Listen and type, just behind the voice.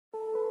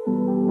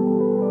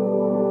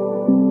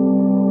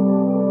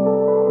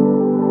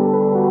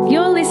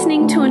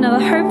to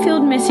another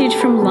hope-filled message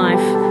from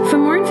Life. For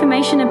more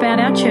information about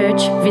our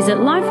church, visit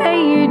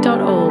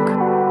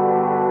lifeau.org.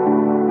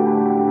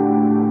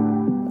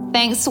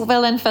 Thanks,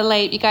 Will and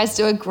Philippe. You guys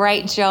do a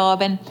great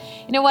job. And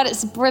you know what?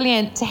 It's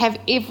brilliant to have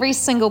every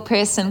single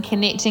person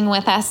connecting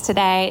with us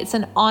today. It's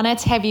an honor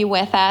to have you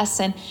with us.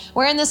 And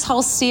we're in this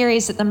whole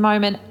series at the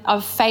moment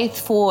of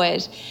Faith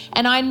Forward.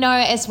 And I know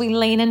as we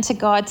lean into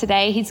God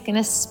today, He's going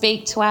to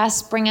speak to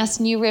us, bring us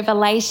new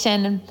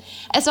revelation. And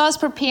as I was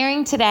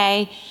preparing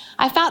today,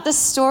 I felt this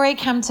story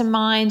come to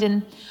mind.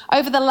 And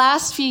over the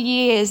last few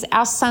years,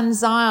 our son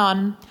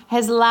Zion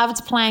has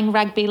loved playing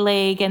rugby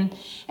league. And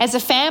as a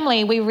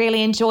family, we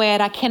really enjoy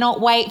it. I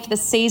cannot wait for the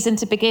season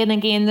to begin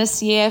again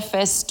this year,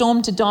 for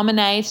Storm to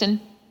dominate. And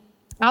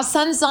our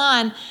son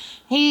Zion,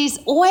 he's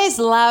always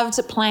loved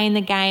playing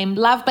the game,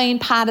 loved being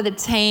part of the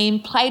team,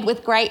 played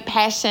with great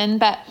passion.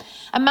 But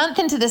a month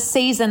into the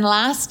season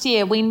last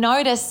year, we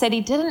noticed that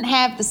he didn't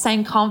have the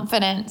same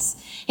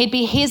confidence. He'd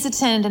be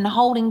hesitant and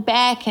holding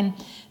back. And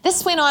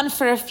this went on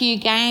for a few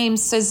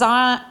games.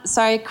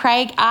 So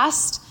Craig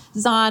asked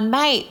Zion,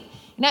 mate,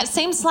 it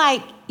seems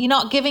like you're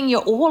not giving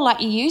your all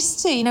like you used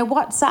to.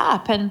 What's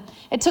up? And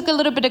it took a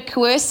little bit of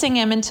coercing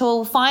him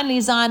until finally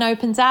Zion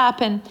opens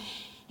up. And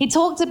he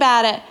talked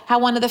about it, how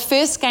one of the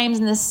first games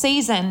in the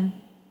season,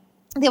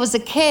 there was a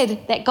kid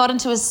that got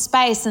into his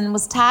space and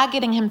was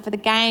targeting him for the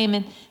game.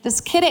 And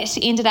this kid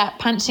actually ended up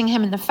punching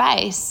him in the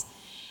face.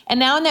 And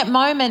now in that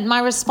moment, my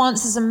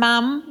response as a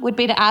mum would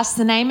be to ask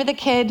the name of the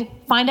kid,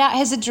 find out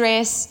his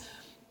address,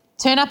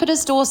 turn up at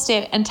his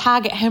doorstep and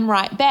target him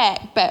right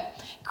back.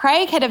 But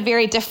Craig had a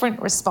very different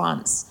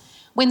response.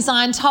 When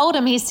Zion told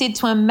him, he said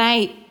to him,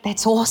 mate,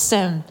 that's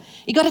awesome.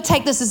 You got to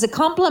take this as a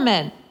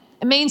compliment.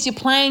 It means you're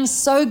playing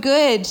so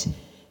good.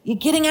 You're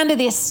getting under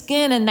their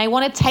skin and they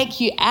want to take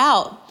you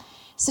out.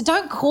 So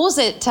don't cause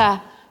it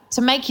to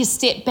make you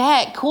step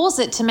back. Cause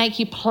it to make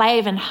you play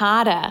even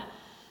harder.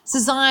 So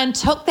Zion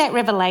took that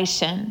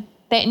revelation,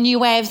 that new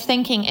way of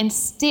thinking, and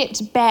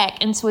stepped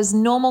back into his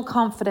normal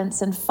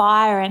confidence and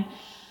fire. And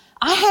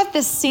I have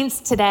this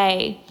sense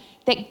today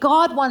that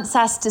God wants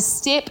us to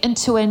step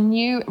into a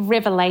new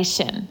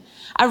revelation,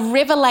 a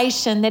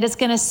revelation that is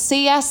going to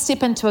see us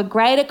step into a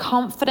greater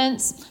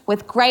confidence,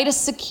 with greater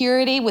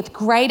security, with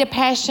greater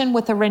passion,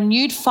 with a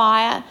renewed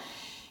fire.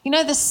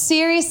 The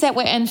series that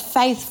we're in,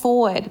 Faith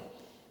Forward,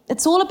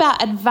 it's all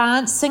about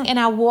advancing in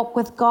our walk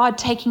with God,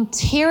 taking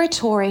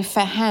territory for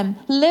Him,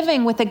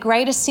 living with a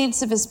greater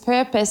sense of His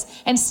purpose,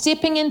 and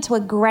stepping into a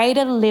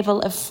greater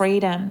level of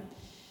freedom.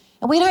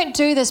 And we don't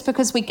do this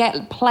because we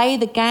play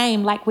the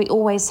game like we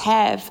always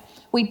have.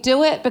 We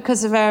do it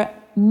because of a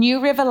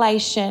new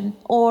revelation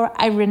or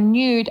a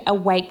renewed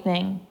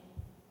awakening.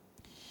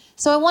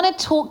 So I want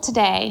to talk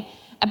today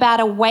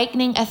about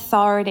awakening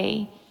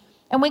authority.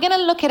 And we're going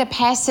to look at a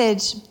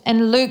passage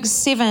in Luke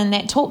 7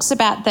 that talks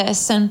about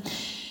this. And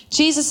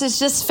Jesus has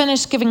just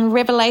finished giving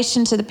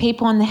revelation to the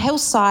people on the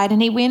hillside,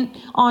 and he went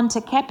on to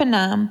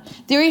Capernaum.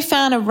 There he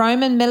found a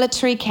Roman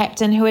military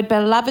captain who had a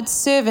beloved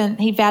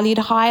servant he valued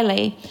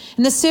highly,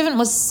 and the servant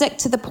was sick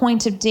to the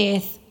point of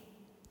death.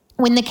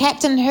 When the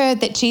captain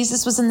heard that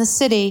Jesus was in the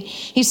city,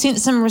 he sent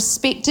some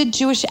respected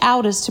Jewish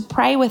elders to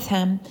pray with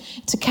him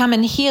to come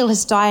and heal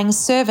his dying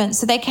servant.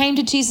 So they came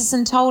to Jesus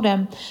and told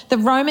him, the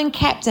Roman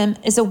captain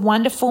is a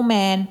wonderful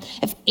man.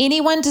 If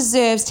anyone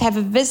deserves to have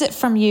a visit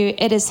from you,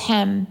 it is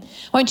him.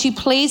 Won't you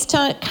please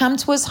come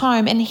to his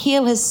home and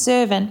heal his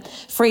servant?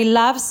 For he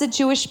loves the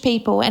Jewish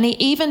people, and he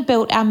even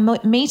built our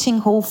meeting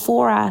hall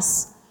for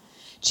us.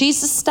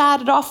 Jesus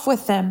started off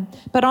with them,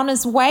 but on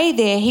his way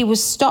there, he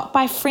was stopped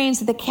by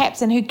friends of the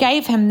captain who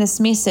gave him this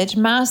message,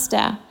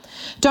 Master,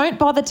 don't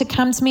bother to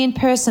come to me in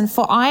person,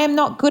 for I am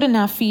not good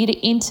enough for you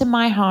to enter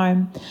my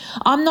home.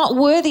 I'm not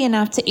worthy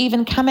enough to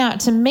even come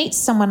out to meet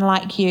someone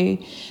like you.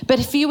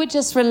 But if you would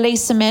just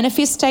release a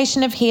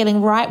manifestation of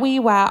healing right where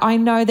you are, I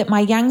know that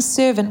my young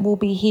servant will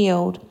be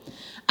healed.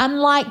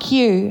 Unlike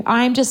you,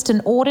 I am just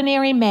an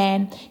ordinary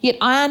man, yet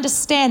I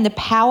understand the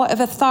power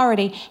of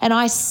authority, and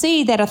I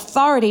see that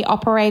authority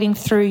operating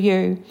through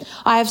you.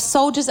 I have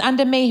soldiers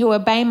under me who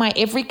obey my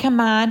every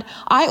command.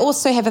 I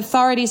also have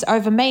authorities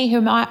over me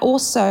whom I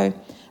also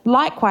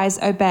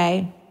likewise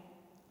obey.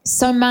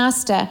 So,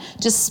 Master,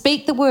 just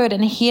speak the word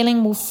and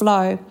healing will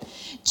flow.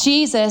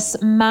 Jesus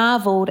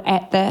marveled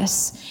at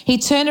this. He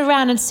turned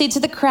around and said to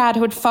the crowd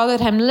who had followed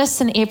him,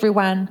 listen,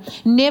 everyone,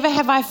 never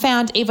have I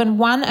found even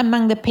one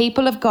among the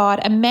people of God,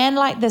 a man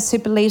like this who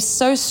believes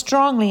so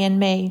strongly in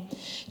me.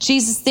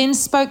 Jesus then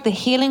spoke the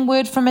healing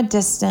word from a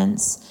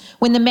distance.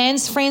 When the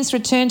man's friends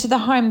returned to the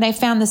home, they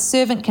found the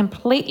servant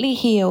completely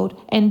healed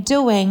and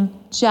doing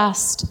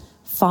just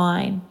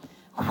fine.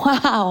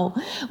 Wow,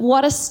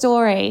 what a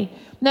story.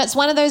 Now, it's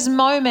one of those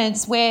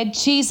moments where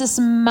Jesus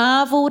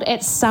marveled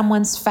at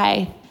someone's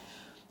faith.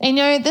 And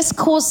this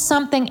caused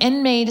something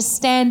in me to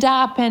stand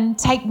up and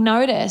take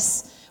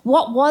notice.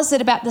 What was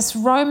it about this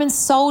Roman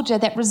soldier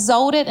that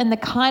resulted in the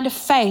kind of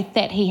faith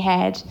that he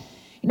had?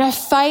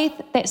 Faith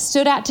that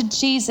stood out to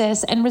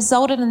Jesus and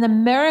resulted in the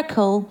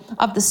miracle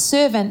of the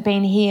servant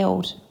being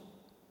healed.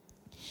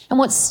 And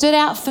what stood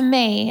out for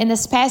me in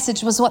this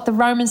passage was what the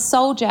Roman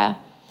soldier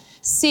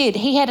said.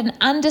 He had an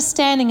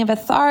understanding of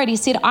authority. He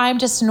said, I'm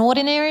just an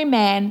ordinary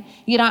man,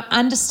 yet I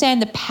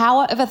understand the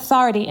power of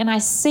authority, and I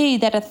see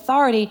that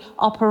authority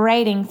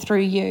operating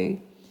through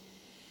you.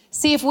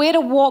 See, if we're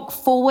to walk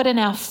forward in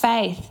our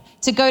faith,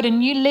 to go to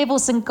new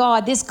levels in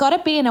God, there's got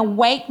to be an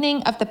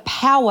awakening of the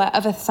power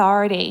of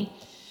authority.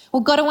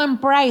 We've got to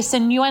embrace a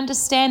new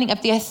understanding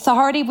of the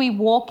authority we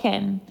walk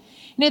in.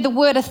 You know, the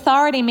word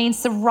authority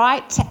means the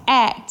right to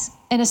act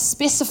in a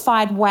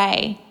specified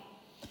way.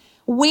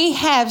 We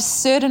have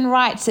certain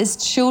rights as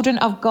children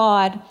of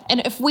God,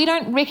 and if we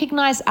don't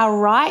recognize our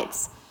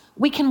rights,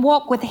 we can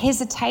walk with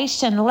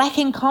hesitation,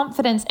 lacking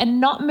confidence, and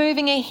not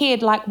moving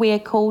ahead like we are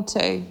called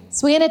to.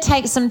 So we're going to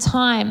take some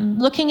time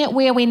looking at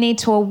where we need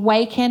to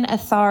awaken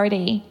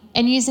authority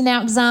and using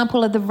our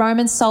example of the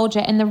Roman soldier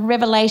and the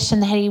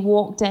revelation that he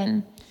walked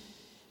in.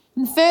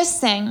 And the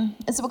first thing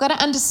is we've got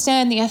to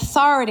understand the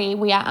authority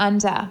we are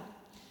under.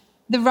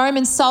 The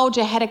Roman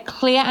soldier had a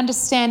clear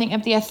understanding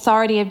of the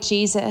authority of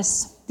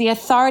Jesus, the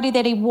authority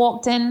that he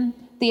walked in,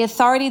 the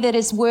authority that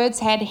his words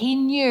had. He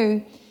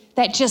knew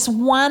that just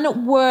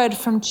one word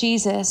from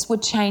Jesus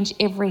would change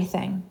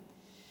everything.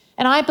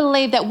 And I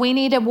believe that we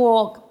need to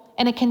walk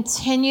in a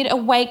continued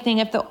awakening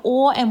of the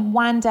awe and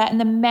wonder and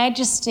the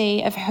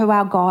majesty of who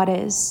our God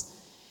is.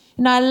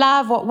 And I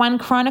love what 1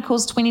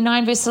 Chronicles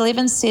 29 verse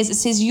 11 says. It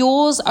says,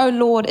 yours, O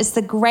Lord, is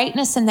the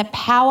greatness and the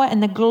power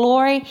and the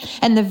glory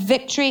and the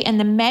victory and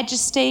the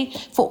majesty,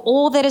 for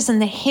all that is in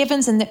the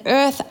heavens and the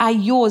earth are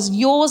yours.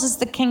 Yours is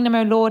the kingdom,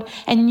 O Lord,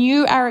 and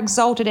you are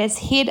exalted as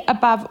head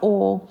above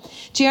all.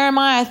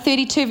 Jeremiah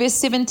 32 verse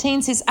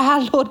 17 says,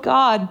 Lord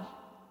God,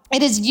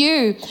 it is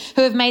you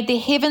who have made the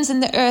heavens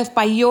and the earth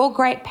by your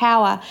great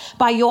power,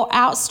 by your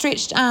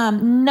outstretched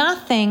arm.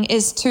 Nothing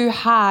is too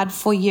hard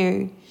for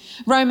you.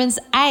 Romans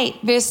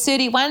 8 verse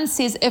 31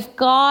 says, if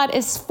God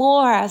is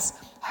for us,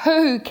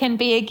 who can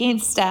be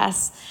against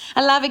us?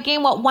 I love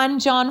again what 1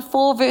 John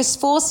 4 verse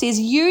 4 says,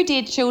 you,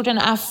 dear children,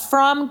 are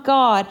from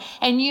God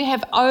and you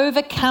have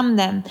overcome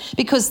them,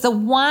 because the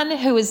one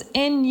who is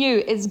in you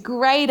is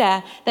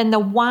greater than the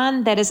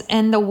one that is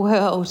in the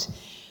world.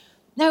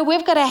 No,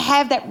 we've got to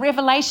have that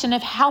revelation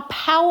of how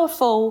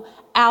powerful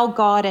our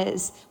God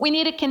is. We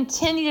need to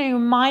continue to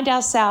remind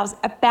ourselves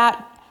about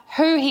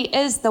who he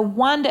is, the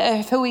wonder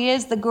of who he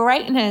is, the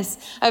greatness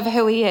of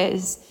who he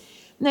is.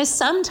 Now,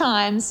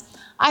 sometimes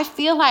I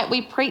feel like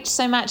we preach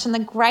so much in the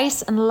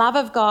grace and love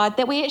of God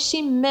that we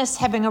actually miss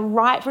having a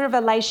right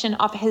revelation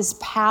of his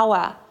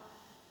power.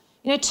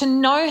 You know, to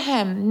know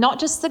him, not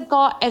just the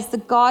God as the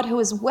God who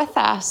is with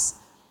us,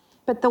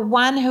 but the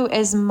one who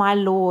is my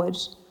Lord.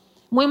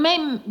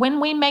 When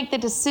we make the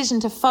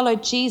decision to follow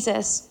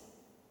Jesus,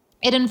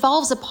 it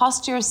involves a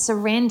posture of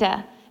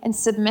surrender and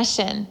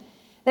submission.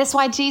 That's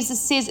why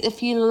Jesus says,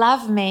 if you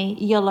love me,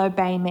 you'll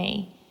obey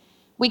me.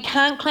 We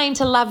can't claim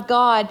to love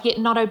God, yet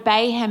not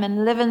obey him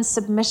and live in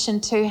submission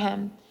to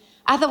him.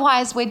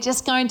 Otherwise, we're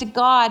just going to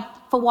God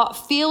for what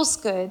feels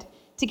good,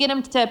 to get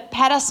him to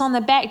pat us on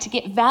the back, to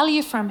get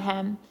value from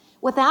him,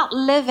 without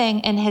living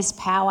in his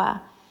power.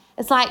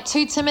 It's like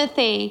 2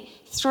 Timothy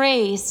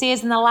 3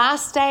 says, in the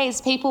last days,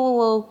 people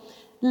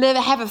will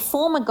have a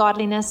form of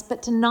godliness,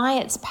 but deny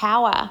its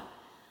power.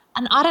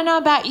 And I don't know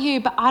about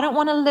you, but I don't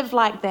want to live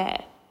like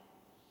that.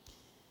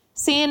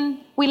 Seeing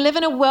we live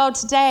in a world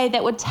today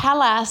that would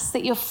tell us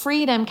that your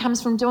freedom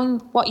comes from doing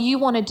what you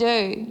want to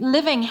do,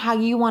 living how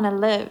you want to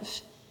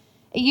live.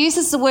 It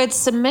uses the word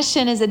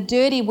submission as a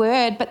dirty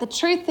word, but the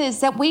truth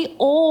is that we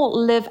all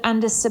live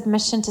under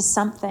submission to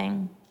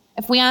something.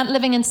 If we aren't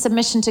living in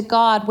submission to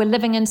God, we're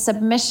living in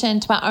submission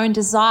to our own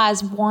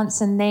desires,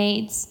 wants, and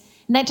needs.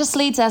 And that just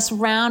leads us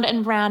round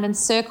and round in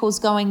circles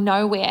going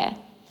nowhere.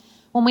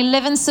 When we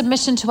live in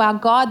submission to our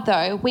God,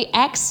 though, we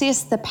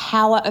access the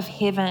power of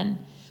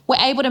heaven. We're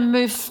able to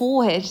move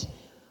forward.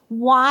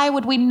 Why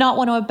would we not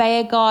want to obey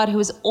a God who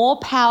is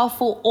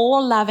all-powerful,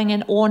 all-loving,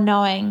 and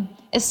all-knowing,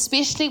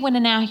 especially when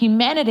in our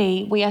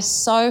humanity we are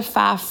so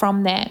far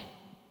from that?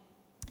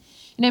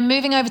 You know,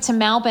 moving over to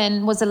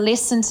Melbourne was a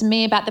lesson to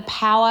me about the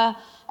power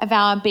of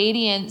our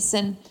obedience.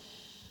 And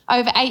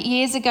over 8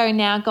 years ago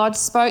now, God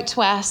spoke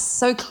to us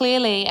so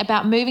clearly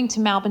about moving to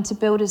Melbourne to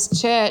build his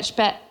church.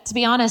 But to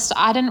be honest,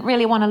 I didn't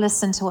really want to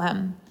listen to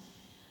him.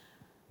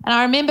 And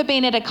I remember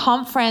being at a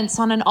conference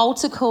on an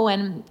altar call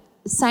and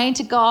saying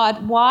to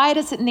God, why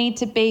does it need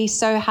to be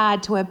so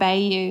hard to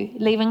obey you?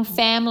 Leaving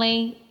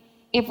family,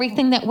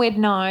 everything that we'd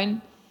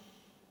known.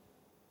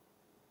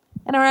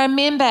 And I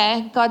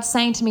remember God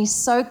saying to me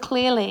so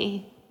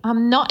clearly,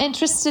 I'm not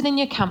interested in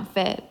your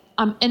comfort.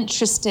 I'm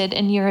interested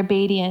in your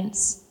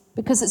obedience,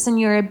 because it's in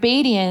your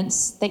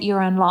obedience that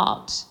you're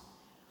unlocked.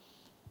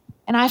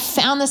 And I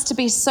found this to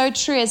be so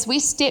true. As we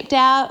stepped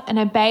out and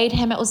obeyed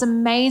him, it was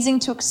amazing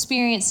to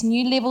experience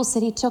new levels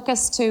that he took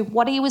us to,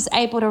 what he was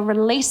able to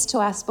release to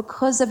us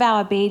because of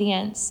our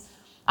obedience.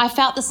 I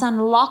felt this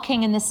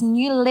unlocking and this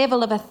new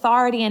level of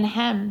authority in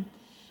him.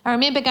 I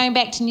remember going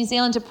back to New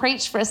Zealand to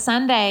preach for a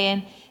Sunday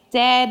and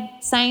Dad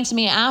saying to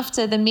me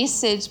after the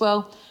message,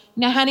 well,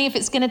 Now, honey, if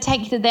it's going to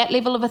take you to that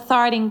level of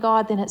authority in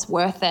God, then it's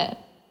worth it.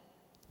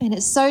 And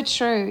it's so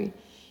true.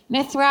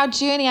 Now, through our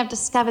journey, I've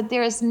discovered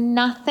there is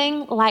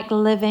nothing like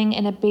living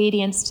in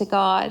obedience to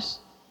God.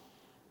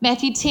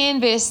 Matthew 10,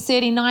 verse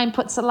 39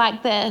 puts it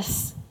like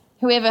this: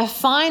 whoever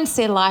finds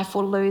their life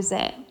will lose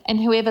it, and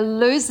whoever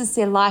loses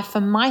their life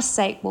for my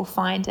sake will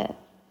find it.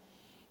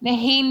 Now,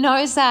 he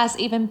knows us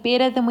even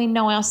better than we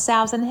know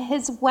ourselves, and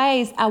his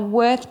ways are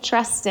worth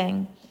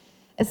trusting.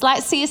 It's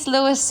like C.S.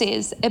 Lewis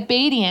says,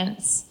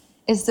 obedience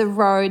is the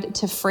road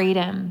to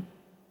freedom.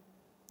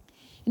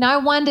 And I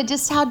wonder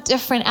just how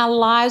different our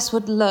lives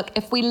would look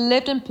if we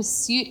lived in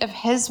pursuit of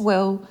his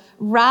will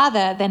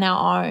rather than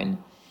our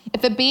own.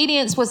 If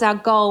obedience was our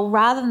goal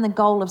rather than the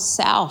goal of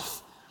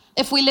self.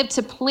 If we lived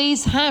to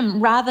please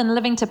him rather than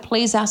living to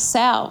please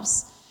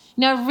ourselves.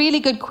 A really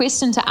good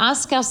question to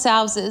ask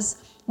ourselves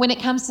is, when it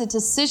comes to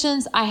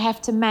decisions I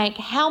have to make,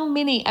 how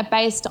many are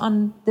based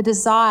on the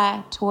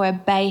desire to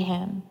obey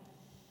him?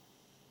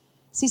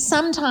 See,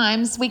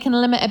 sometimes we can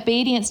limit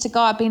obedience to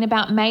God being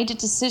about major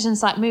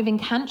decisions like moving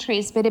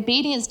countries, but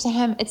obedience to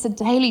him, it's a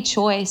daily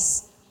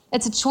choice.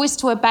 It's a choice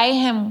to obey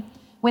him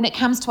when it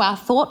comes to our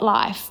thought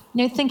life,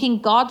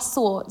 thinking God's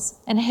thoughts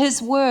and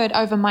his word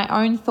over my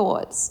own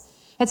thoughts.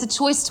 It's a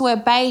choice to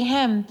obey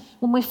him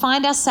when we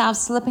find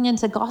ourselves slipping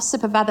into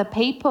gossip of other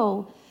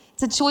people.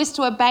 It's a choice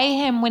to obey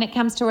him when it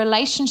comes to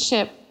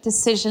relationship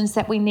decisions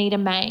that we need to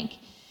make.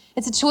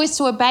 It's a choice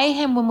to obey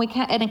him when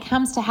it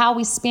comes to how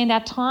we spend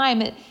our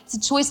time. It's a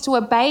choice to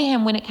obey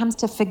him when it comes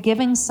to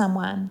forgiving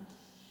someone.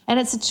 And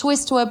it's a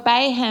choice to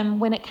obey him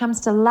when it comes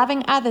to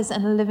loving others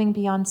and living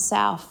beyond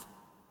self.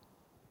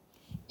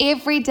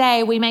 Every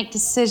day we make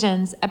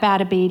decisions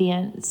about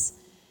obedience.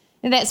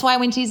 And that's why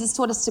when Jesus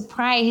taught us to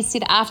pray, he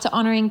said after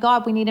honoring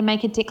God, we need to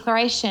make a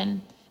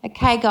declaration.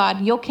 Okay,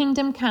 God, your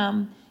kingdom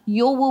come,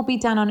 your will be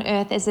done on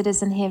earth as it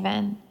is in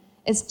heaven.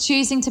 It's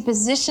choosing to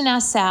position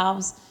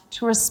ourselves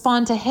to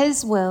respond to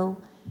his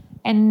will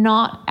and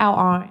not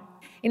our own.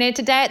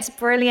 Today it's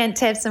brilliant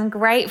to have some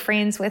great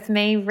friends with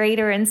me,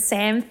 Rita and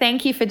Sam.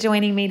 Thank you for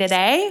joining me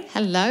today.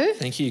 Hello.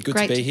 Thank you. Good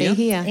Great to be here.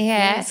 Yeah.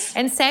 Yes.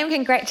 And Sam,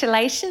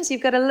 congratulations.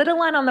 You've got a little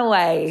one on the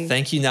way.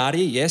 Thank you,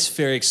 Nadia. Yes,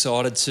 very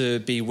excited to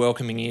be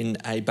welcoming in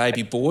a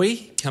baby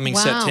boy coming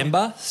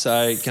September.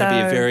 So it's going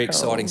to be a very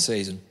exciting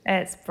season.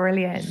 It's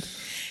brilliant.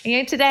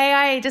 Today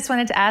I just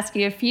wanted to ask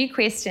you a few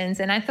questions,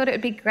 and I thought it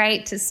would be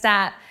great to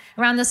start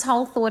around this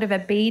whole thought of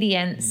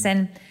obedience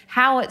and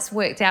how it's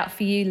worked out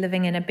for you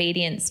living in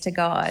obedience to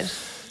God.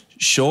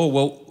 Sure.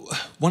 Well,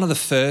 one of the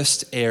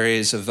first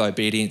areas of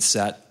obedience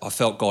that I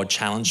felt God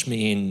challenged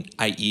me in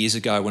 8 years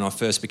ago when I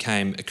first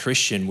became a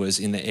Christian was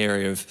in the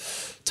area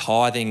of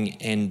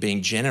tithing and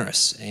being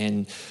generous.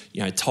 And,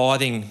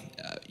 tithing,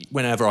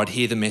 whenever I'd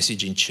hear the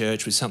message in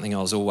church, was something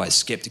I was always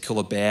skeptical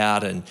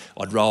about, and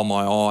I'd roll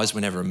my eyes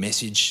whenever a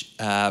message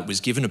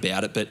was given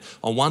about it. But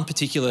on one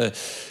particular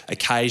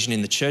occasion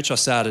in the church I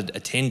started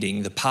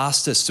attending, the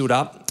pastor stood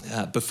up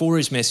before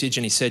his message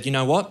and he said, you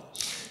know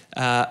what?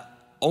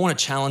 I want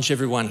to challenge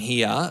everyone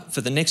here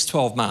for the next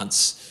 12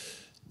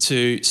 months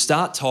to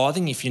start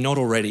tithing if you're not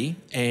already.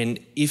 And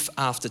if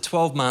after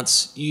 12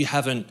 months you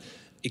haven't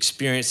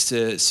experienced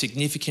a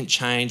significant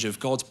change of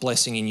God's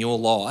blessing in your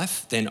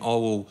life, then I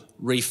will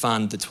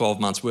refund the 12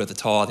 months worth of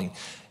tithing.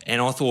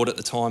 And I thought at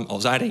the time, I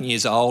was 18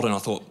 years old, and I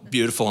thought,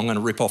 beautiful, I'm going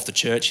to rip off the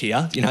church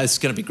here. It's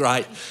going to be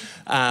great.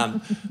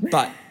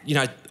 But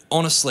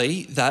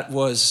honestly, that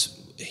was,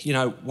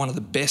 one of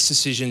the best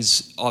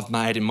decisions I've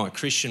made in my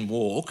Christian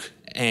walk.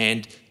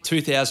 And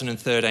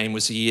 2013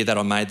 was the year that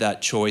I made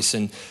that choice,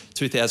 and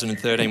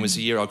 2013 was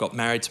the year I got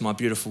married to my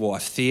beautiful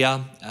wife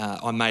Thea.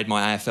 I made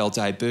my AFL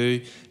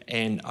debut,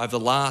 and over the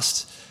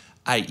last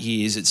 8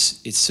 years,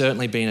 it's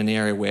certainly been an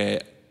area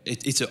where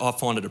I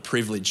find it a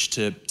privilege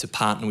to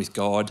partner with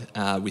God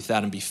with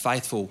that and be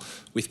faithful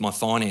with my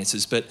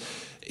finances. But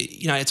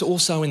it's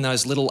also in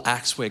those little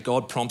acts where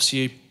God prompts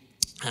you.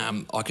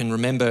 I can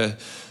remember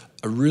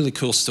a really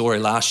cool story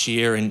last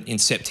year in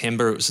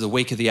September. It was the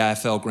week of the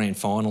AFL Grand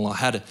Final. I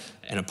had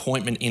an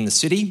appointment in the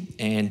city,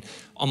 and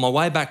on my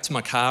way back to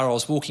my car, I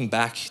was walking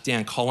back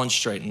down Collins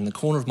Street, and in the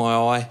corner of my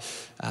eye,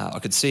 I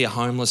could see a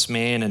homeless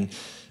man, and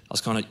I was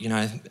kind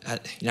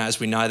of, as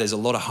we know, there's a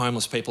lot of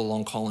homeless people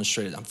along Collins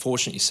Street.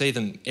 Unfortunately, you see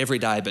them every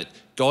day, but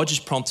God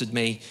just prompted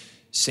me,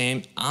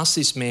 Sam, ask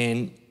this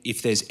man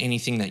if there's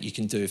anything that you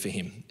can do for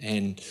him.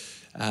 And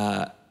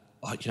I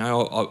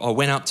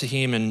went up to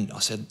him and I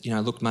said,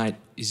 look, mate,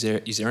 is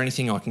there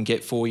anything I can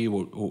get for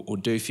you or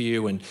do for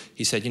you? And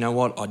he said, you know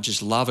what, I'd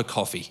just love a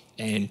coffee.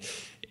 And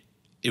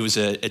it was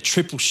a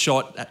triple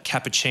shot at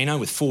cappuccino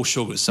with 4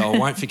 sugars. So I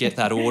won't forget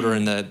that order.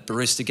 And the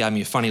barista gave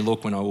me a funny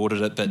look when I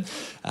ordered it. But,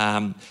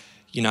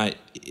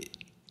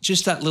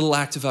 just that little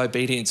act of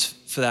obedience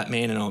for that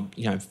man. And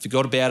I,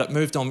 forgot about it,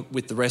 moved on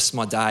with the rest of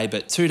my day.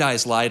 But 2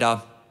 days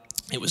later,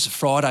 it was a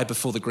Friday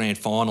before the grand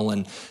final,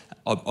 and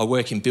I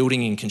work in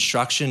building and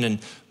construction, and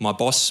my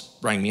boss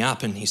rang me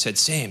up and he said,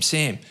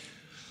 Sam,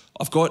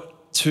 I've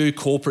got 2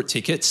 corporate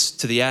tickets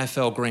to the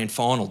AFL Grand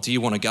Final. Do you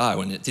want to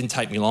go? And it didn't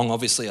take me long,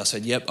 obviously. I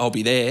said, yep, I'll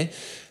be there.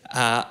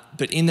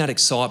 But in that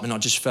excitement, I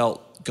just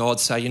felt God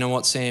say, you know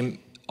what, Sam,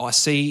 I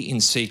see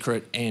in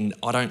secret, and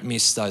I don't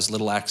miss those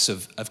little acts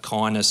of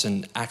kindness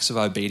and acts of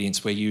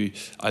obedience where you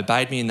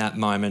obeyed me in that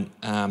moment.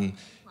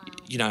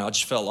 You know, I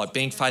just felt like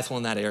being faithful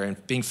in that area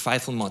and being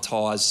faithful in my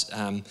tithes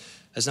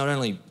has not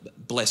only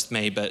blessed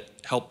me, but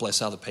helped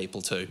bless other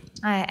people too.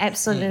 I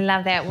absolutely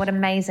love that. What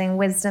amazing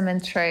wisdom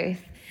and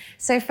truth.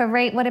 So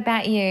Fareed, what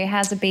about you?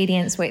 How's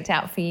obedience worked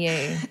out for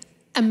you?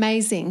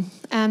 Amazing.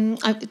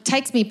 It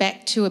takes me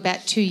back to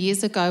about 2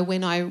 years ago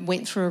when I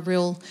went through a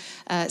real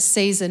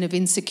season of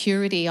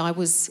insecurity. I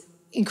was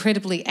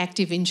incredibly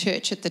active in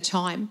church at the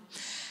time.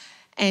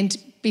 And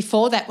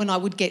before that, when I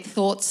would get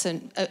thoughts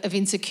of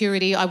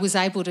insecurity, I was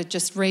able to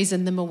just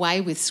reason them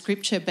away with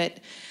scripture. But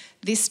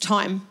this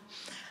time,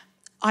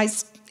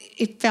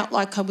 it felt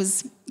like I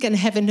was going to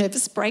have a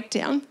nervous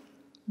breakdown.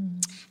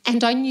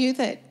 And I knew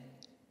that,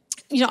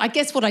 you know, I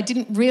guess what I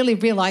didn't really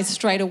realise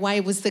straight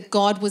away was that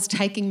God was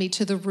taking me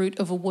to the root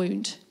of a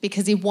wound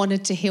because he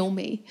wanted to heal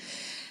me.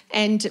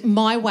 And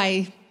my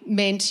way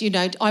meant, you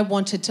know, I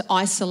wanted to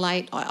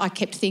isolate. I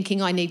kept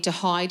thinking I need to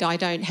hide. I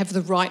don't have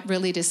the right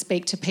really to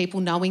speak to people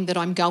knowing that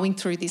I'm going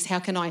through this. How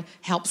can I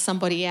help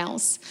somebody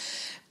else?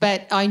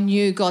 But I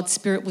knew God's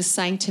Spirit was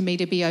saying to me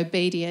to be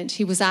obedient.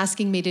 He was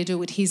asking me to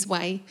do it his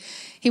way.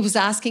 He was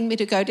asking me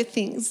to go to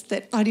things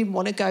that I didn't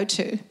want to go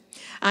to.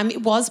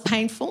 It was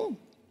painful,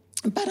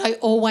 but I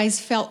always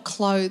felt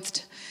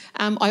clothed.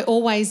 I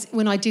always,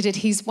 when I did it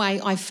his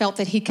way, I felt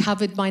that he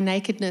covered my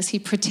nakedness. He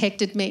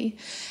protected me.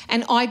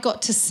 And I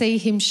got to see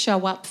him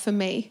show up for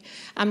me.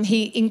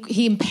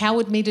 He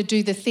empowered me to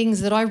do the things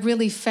that I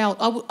really felt.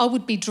 I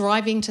would be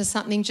driving to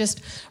something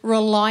just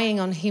relying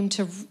on him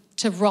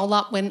to roll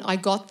up when I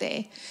got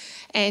there.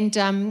 And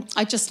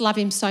I just love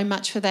him so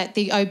much for that.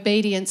 The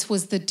obedience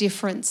was the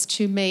difference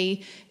to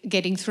me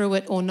getting through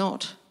it or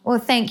not. Well,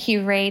 thank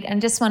you, Reed.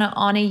 And just want to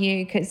honour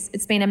you because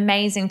it's been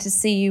amazing to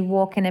see you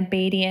walk in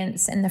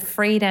obedience and the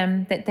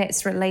freedom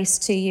that's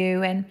released to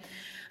you. And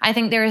I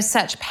think there is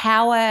such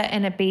power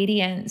in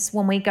obedience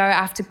when we go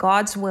after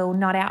God's will,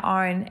 not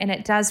our own. And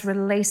it does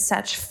release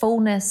such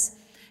fullness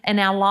in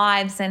our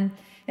lives. And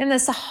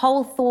this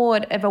whole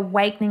thought of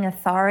awakening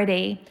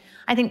authority.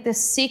 I think the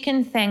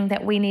second thing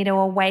that we need to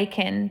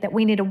awaken, that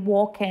we need to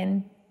walk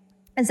in,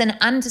 is an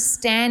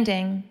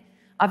understanding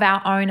of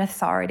our own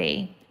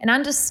authority. And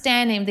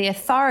understanding the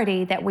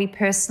authority that we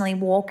personally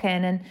walk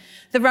in. And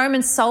the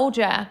Roman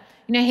soldier,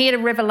 you know, he had a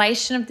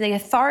revelation of the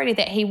authority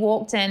that he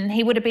walked in.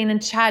 He would have been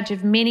in charge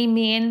of many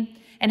men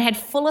and had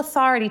full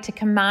authority to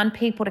command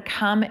people to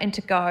come and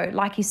to go,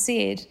 like he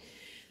said.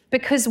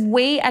 Because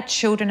we are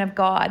children of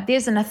God,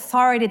 there's an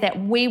authority that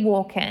we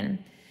walk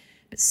in.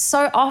 But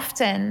so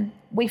often,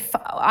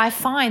 I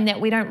find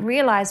that we don't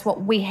realize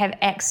what we have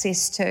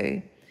access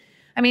to.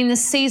 I mean, the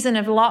season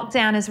of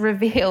lockdown has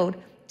revealed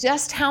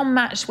just how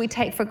much we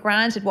take for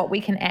granted what we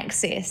can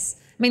access.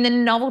 I mean, the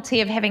novelty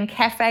of having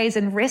cafes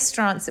and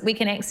restaurants that we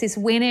can access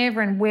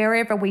whenever and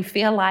wherever we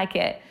feel like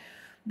it.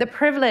 The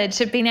privilege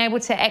of being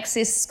able to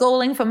access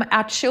schooling from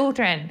our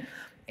children.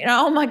 You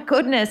know, oh my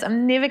goodness,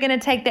 I'm never going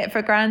to take that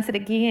for granted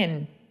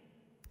again.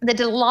 The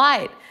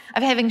delight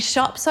of having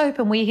shops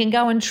open where you can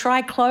go and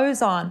try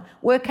clothes on,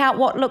 work out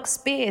what looks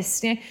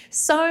best. You know,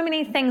 so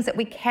many things that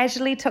we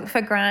casually took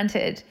for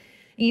granted.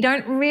 You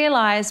don't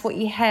realize what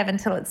you have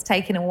until it's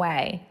taken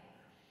away.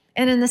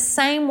 And in the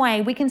same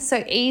way, we can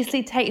so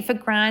easily take for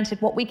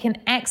granted what we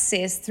can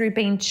access through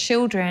being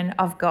children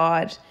of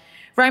God.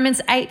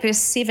 Romans 8 verse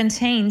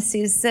 17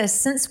 says this,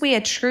 since we are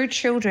true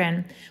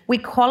children, we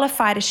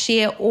qualify to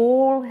share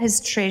all his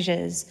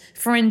treasures.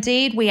 For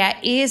indeed, we are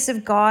heirs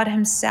of God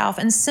himself.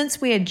 And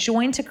since we are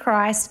joined to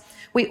Christ,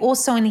 we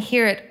also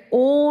inherit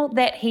all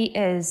that he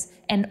is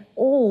and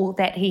all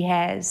that he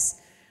has.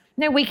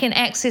 Now we can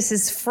access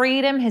his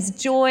freedom, his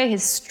joy,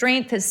 his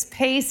strength, his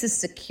peace, his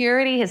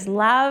security, his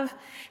love,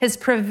 his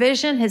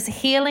provision, his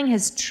healing,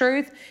 his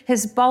truth,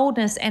 his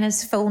boldness, and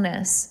his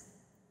fullness.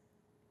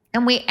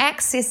 And we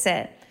access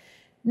it,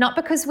 not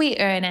because we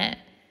earn it,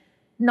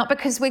 not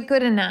because we're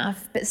good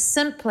enough, but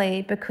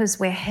simply because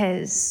we're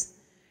his.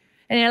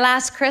 And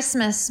last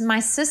Christmas, my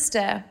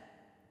sister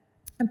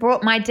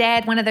brought my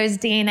dad one of those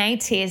DNA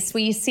tests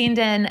where you send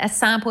in a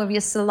sample of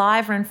your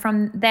saliva, and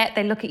from that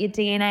they look at your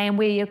DNA and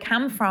where you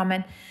come from.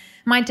 And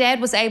my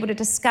dad was able to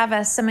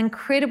discover some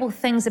incredible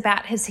things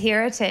about his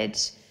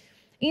heritage.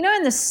 You know,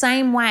 in the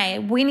same way,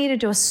 we need to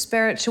do a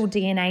spiritual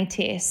DNA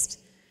test.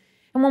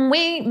 And when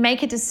we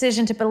make a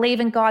decision to believe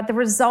in God, the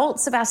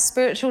results of our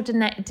spiritual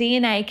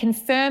DNA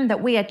confirm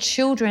that we are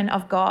children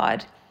of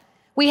God.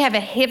 We have a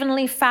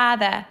heavenly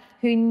Father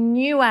who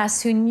knew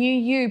us, who knew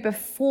you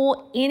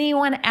before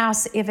anyone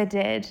else ever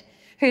did,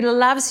 who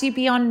loves you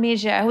beyond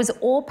measure, who is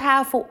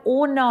all-powerful,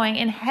 all-knowing,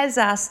 and has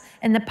us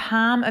in the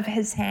palm of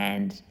his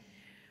hand.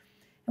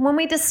 And when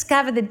we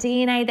discover the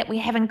DNA that we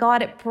have in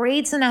God, it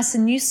breeds in us a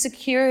new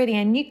security,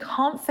 a new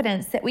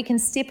confidence that we can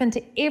step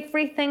into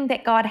everything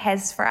that God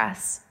has for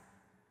us.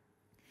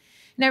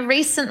 Now,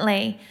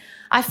 recently,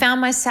 I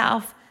found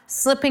myself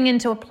slipping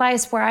into a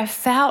place where I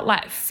felt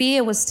like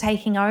fear was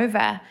taking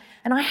over.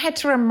 And I had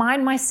to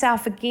remind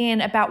myself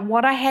again about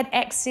what I had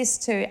access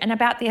to and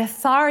about the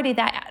authority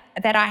that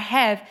I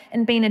have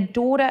in being a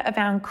daughter of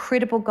our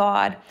incredible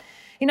God.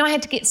 You know, I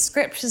had to get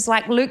scriptures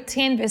like Luke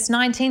 10, verse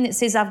 19, that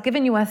says, I've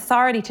given you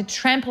authority to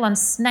trample on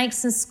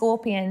snakes and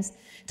scorpions,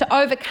 to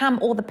overcome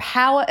all the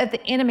power of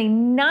the enemy.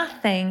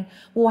 Nothing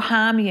will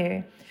harm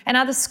you. And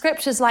other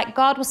scriptures like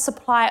God will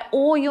supply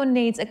all your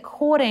needs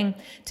according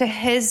to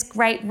his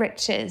great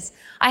riches.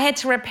 I had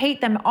to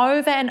repeat them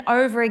over and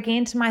over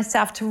again to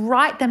myself, to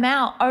write them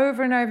out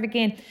over and over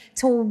again,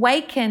 to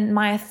awaken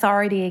my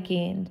authority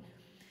again.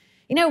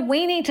 You know,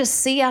 we need to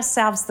see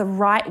ourselves the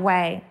right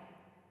way.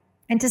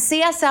 And to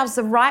see ourselves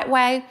the right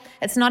way,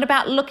 it's not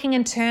about looking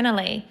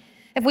internally.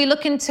 If we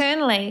look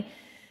internally,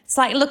 it's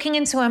like looking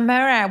into a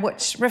mirror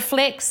which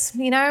reflects,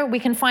 you know, we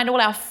can find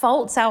all our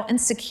faults, our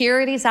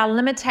insecurities, our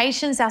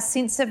limitations, our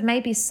sense of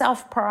maybe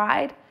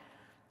self-pride.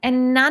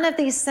 And none of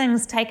these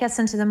things take us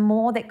into the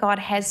more that God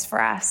has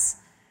for us.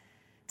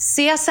 To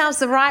see ourselves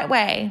the right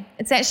way,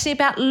 it's actually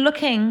about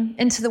looking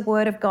into the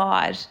Word of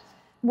God.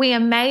 We are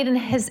made in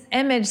his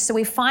image, so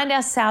we find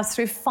ourselves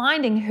through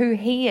finding who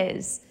he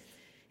is.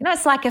 You know,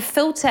 it's like a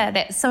filter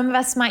that some of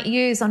us might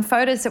use on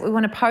photos that we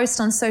want to post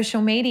on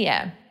social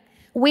media.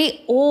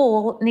 We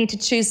all need to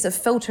choose the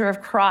filter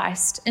of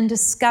Christ in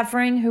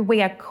discovering who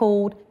we are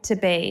called to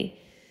be.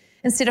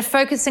 Instead of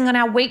focusing on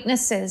our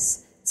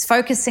weaknesses, it's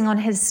focusing on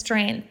his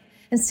strength.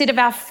 Instead of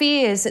our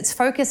fears, it's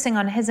focusing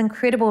on his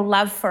incredible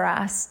love for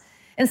us.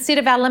 Instead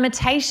of our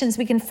limitations,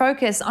 we can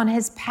focus on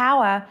his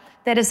power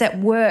that is at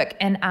work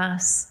in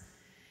us.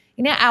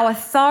 You know, our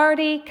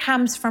authority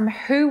comes from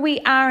who we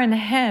are in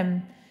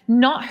him,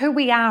 not who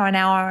we are on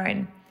our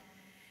own.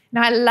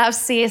 Now, I love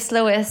C.S.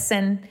 Lewis,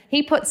 and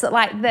he puts it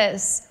like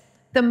this: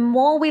 the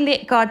more we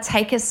let God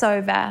take us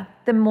over,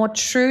 the more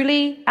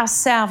truly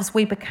ourselves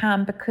we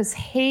become, because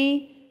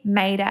he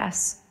made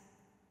us.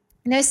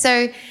 You know,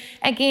 so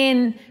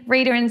again,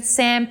 Rita and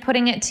Sam,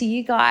 putting it to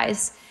you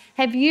guys,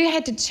 have you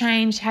had to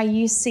change how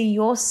you see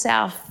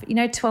yourself, you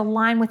know, to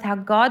align with how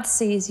God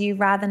sees you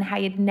rather than how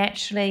you'd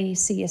naturally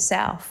see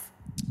yourself?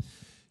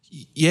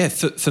 Yeah,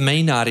 for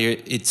me, Nadia,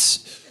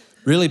 it's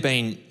really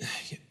been,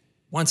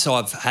 once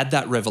I've had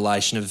that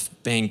revelation of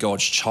being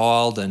God's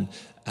child and,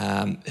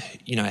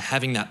 you know,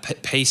 having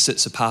that peace that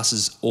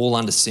surpasses all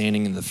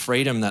understanding and the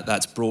freedom that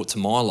that's brought to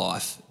my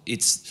life,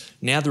 it's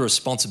now the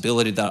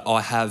responsibility that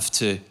I have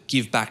to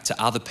give back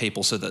to other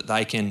people so that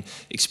they can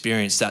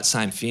experience that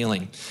same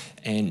feeling.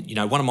 And, you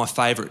know, one of my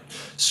favourite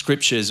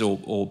scriptures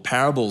or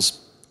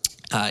parables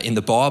in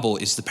the Bible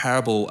is the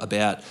parable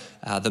about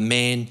the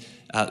man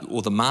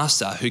or the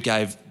master who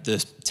gave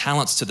the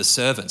talents to the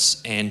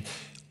servants. And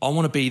I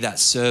want to be that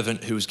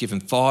servant who was given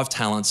 5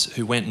 talents,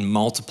 who went and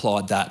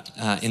multiplied that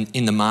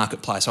in the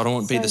marketplace. I don't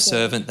want to be the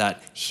servant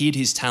that hid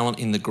his talent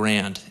in the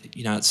ground.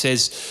 You know, it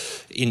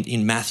says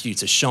in Matthew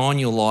to shine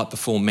your light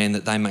before men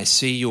that they may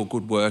see your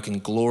good work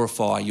and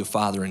glorify your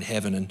Father in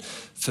heaven. And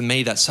for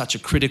me, that's such a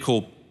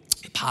critical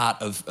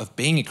part of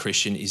being a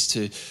Christian, is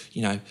to,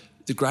 you know,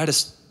 the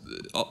greatest,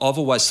 I've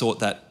always thought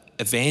that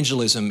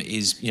evangelism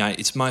is, you know,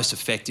 it's most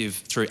effective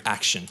through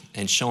action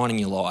and shining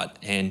your light.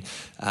 And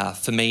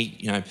for me,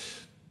 you know,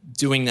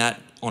 doing that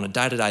on a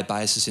day-to-day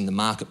basis in the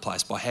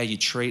marketplace by how you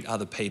treat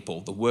other people,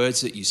 the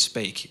words that you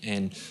speak,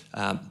 and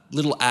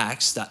little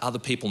acts that other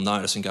people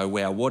notice and go,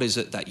 wow, what is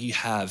it that you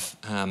have?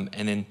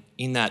 And then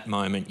in that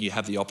moment, you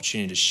have the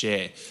opportunity to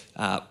share,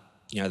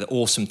 you know, the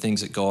awesome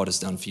things that God has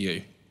done for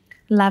you.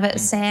 Love it,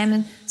 Sam.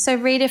 And so,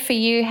 Rita, for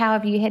you, how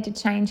have you had to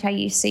change how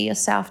you see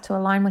yourself to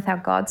align with how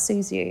God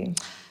sees you?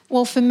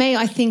 Well, for me,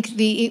 I think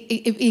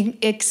the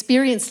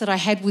experience that I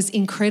had was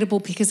incredible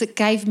because it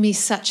gave me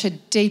such a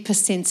deeper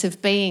sense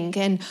of being.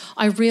 And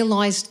I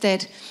realised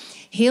that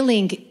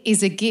healing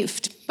is a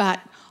gift, but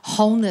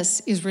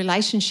wholeness is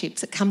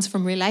relationships. It comes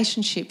from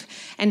relationship.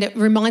 And it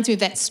reminds me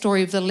of that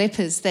story of the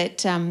lepers,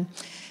 that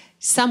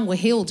some were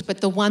healed,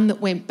 but the one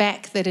that went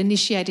back, that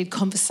initiated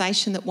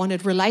conversation, that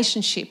wanted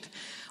relationship,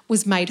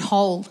 was made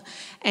whole.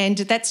 And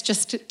that's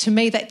just, to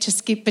me, that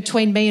just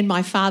between me and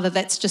my Father,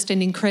 that's just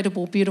an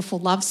incredible, beautiful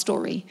love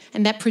story.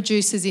 And that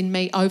produces in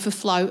me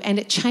overflow, and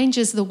it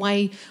changes the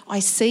way I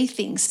see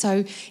things.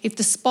 So if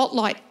the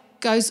spotlight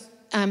goes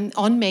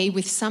on me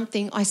with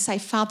something, I say,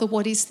 Father,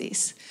 what is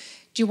this?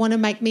 Do you want to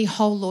make me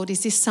whole, Lord?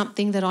 Is this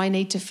something that I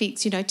need to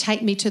fix? You know,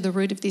 take me to the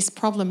root of this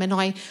problem. And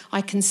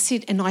I can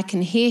sit and I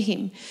can hear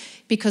him,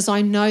 because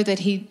I know that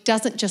he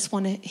doesn't just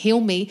want to heal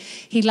me.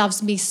 He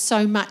loves me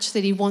so much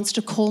that he wants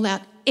to call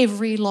out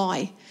every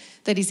lie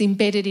that is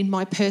embedded in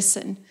my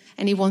person,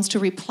 and he wants to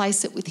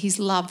replace it with his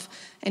love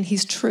and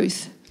his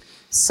truth.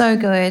 So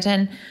good.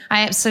 And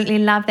I absolutely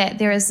love that.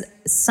 There is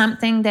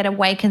something that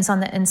awakens on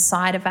the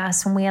inside of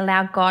us when we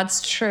allow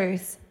God's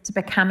truth to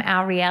become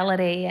our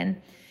reality. And,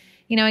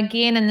 you know,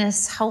 again, in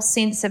this whole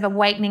sense of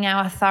awakening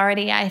our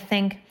authority, I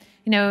think,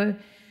 you know,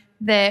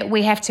 that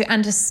we have to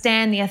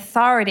understand the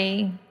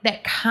authority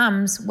that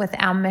comes with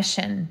our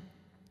mission.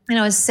 You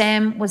know, as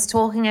Sam was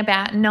talking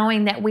about,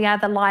 knowing that we are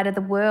the light of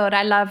the world,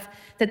 I love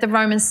that the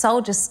Roman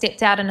soldier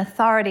stepped out in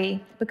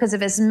authority because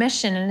of his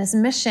mission, and his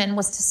mission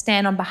was to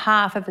stand on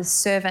behalf of his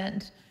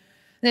servant.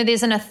 Now,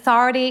 there's an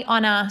authority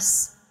on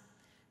us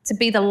to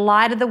be the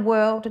light of the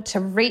world, to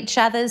reach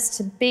others,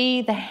 to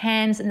be the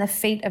hands and the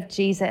feet of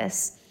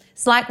Jesus.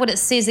 It's like what it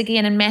says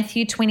again in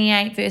Matthew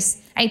 28, verse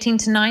 18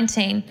 to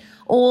 19.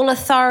 All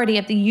authority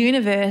of the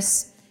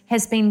universe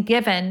has been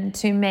given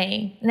to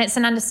me. And that's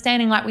an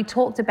understanding, like we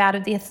talked about,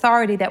 of the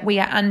authority that we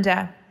are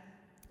under.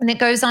 And it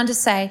goes on to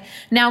say,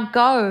 now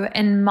go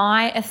in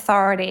my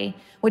authority,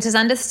 which is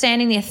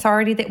understanding the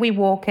authority that we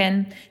walk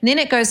in. And then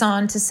it goes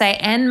on to say,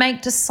 and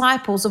make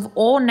disciples of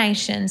all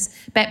nations,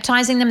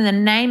 baptizing them in the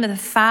name of the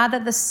Father,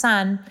 the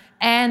Son,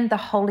 and the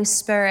Holy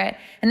Spirit.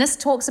 And this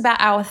talks about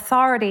our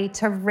authority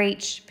to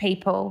reach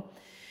people.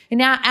 And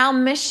now our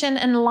mission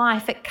in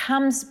life, it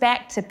comes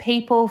back to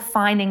people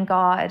finding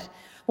God.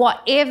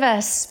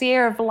 Whatever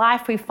sphere of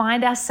life we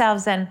find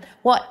ourselves in,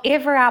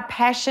 whatever our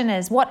passion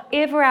is,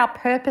 whatever our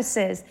purpose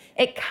is,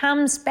 it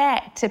comes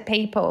back to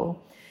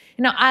people.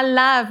 You know, I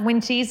love when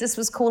Jesus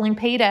was calling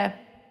Peter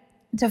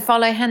to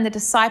follow him, the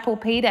disciple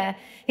Peter.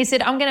 He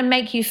said, I'm going to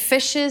make you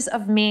fishers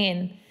of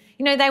men.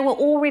 You know, they were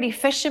already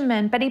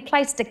fishermen, but he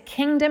placed a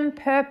kingdom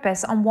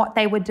purpose on what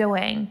they were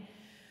doing.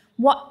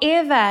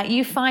 Whatever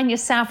you find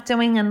yourself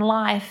doing in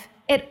life,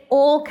 it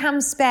all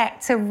comes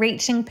back to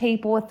reaching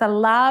people with the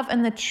love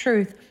and the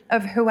truth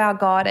of who our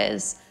God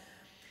is.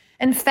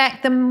 In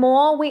fact, the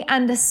more we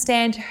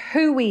understand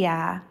who we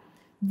are,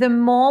 the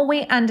more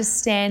we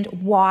understand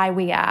why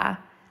we are.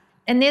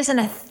 And there's an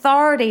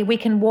authority we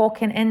can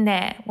walk in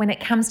that when it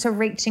comes to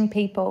reaching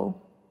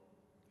people.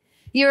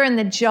 You're in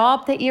the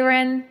job that you're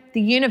in,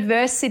 the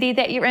university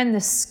that you're in, the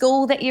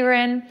school that you're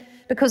in,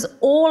 because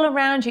all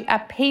around you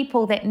are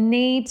people that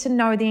need to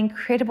know the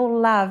incredible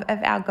love of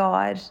our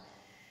God.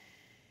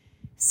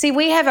 See,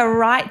 we have a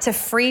right to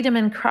freedom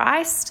in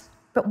Christ,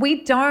 but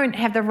we don't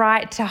have the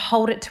right to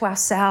hold it to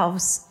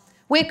ourselves.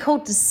 We're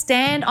called to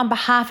stand on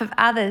behalf of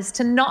others,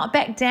 to not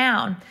back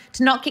down,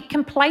 to not get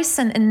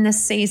complacent in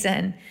this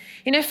season.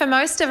 You know, for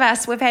most of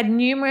us, we've had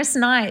numerous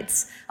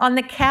nights on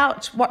the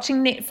couch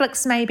watching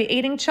Netflix, maybe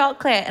eating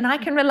chocolate, and I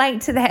can relate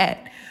to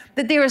that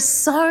there is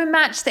so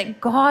much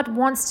that God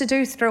wants to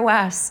do through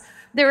us.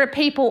 There are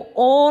people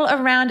all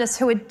around us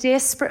who are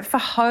desperate for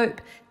hope,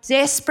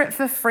 desperate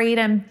for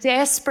freedom,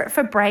 desperate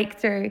for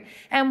breakthrough,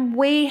 and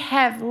we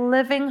have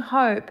living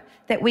hope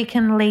that we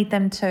can lead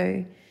them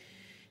to.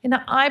 You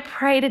know, I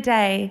pray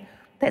today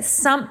that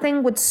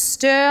something would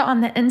stir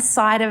on the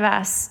inside of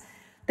us,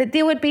 that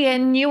there would be a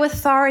new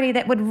authority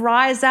that would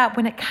rise up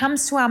when it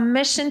comes to our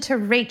mission to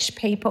reach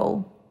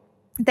people,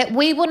 that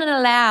we wouldn't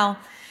allow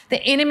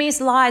the enemy's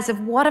lies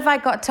of what have I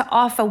got to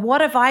offer? What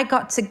have I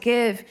got to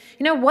give?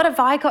 You know, what have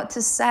I got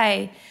to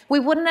say? We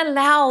wouldn't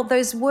allow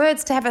those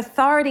words to have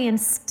authority.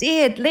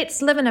 Instead,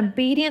 let's live in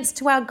obedience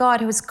to our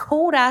God who has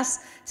called us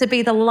to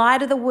be the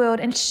light of the world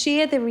and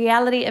share the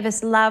reality of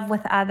his love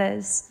with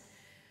others.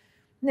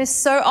 And there's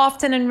so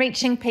often in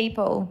reaching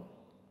people,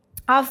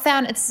 I've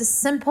found it's the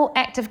simple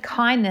act of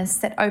kindness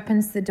that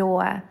opens the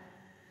door.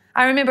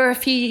 I remember a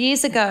few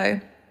years ago,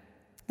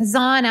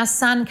 Zion, our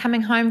son,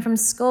 coming home from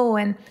school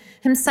and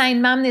him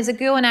saying, Mum, there's a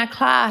girl in our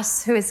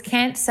class who has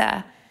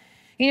cancer.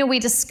 You know, we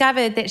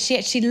discovered that she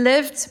actually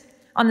lived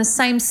on the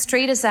same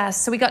street as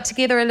us. So we got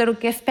together a little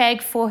gift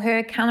bag for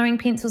her, colouring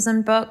pencils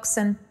and books,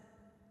 and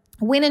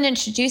went and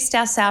introduced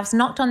ourselves,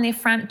 knocked on their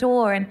front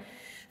door, and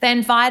they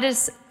invited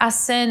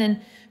us in.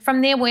 And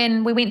from there,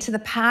 when we went to the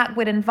park,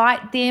 we'd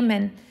invite them.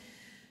 And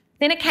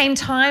then it came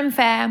time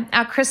for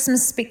our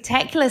Christmas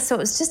spectacular, so it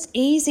was just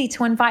easy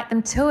to invite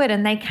them to it.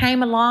 And they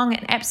came along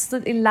and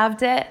absolutely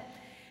loved it.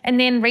 And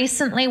then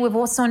recently, we've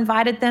also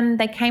invited them.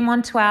 They came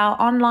onto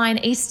our online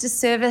Easter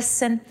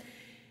service, and it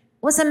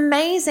was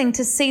amazing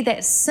to see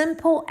that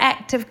simple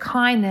act of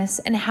kindness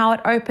and how it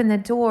opened the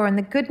door. And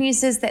the good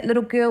news is that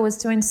little girl is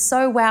doing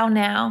so well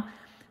now.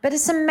 But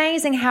it's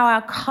amazing how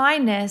our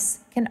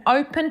kindness can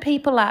open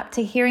people up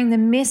to hearing the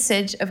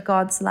message of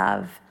God's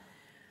love.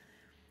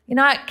 You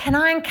know, can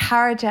I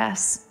encourage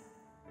us?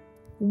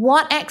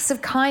 What acts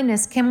of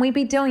kindness can we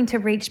be doing to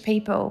reach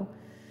people?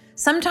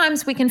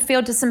 Sometimes we can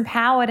feel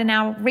disempowered in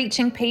our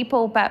reaching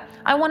people, but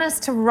I want us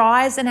to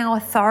rise in our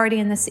authority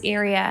in this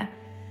area.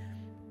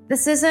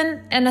 This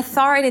isn't an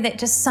authority that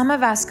just some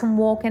of us can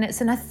walk in. It's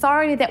an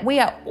authority that we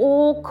are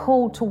all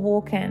called to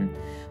walk in.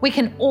 We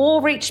can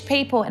all reach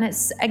people, and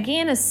it's,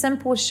 again, as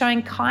simple as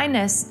showing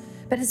kindness,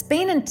 but it's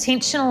being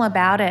intentional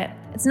about it.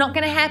 It's not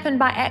going to happen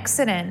by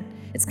accident.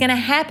 It's going to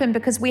happen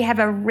because we have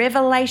a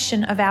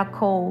revelation of our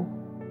call,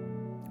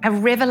 a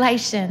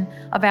revelation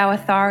of our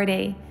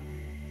authority.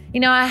 You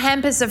know, our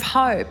hampers of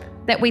hope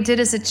that we did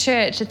as a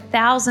church,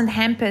 1,000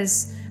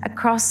 hampers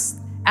across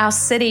our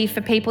city for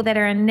people that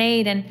are in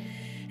need. And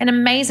an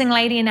amazing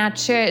lady in our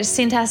church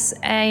sent us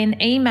an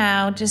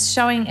email just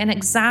showing an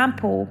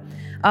example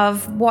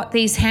of what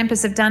these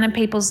hampers have done in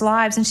people's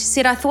lives. And she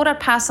said, I thought I'd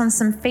pass on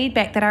some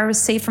feedback that I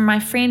received from my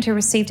friend who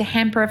received a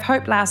hamper of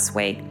hope last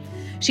week.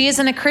 She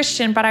isn't a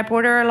Christian, but I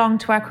brought her along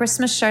to our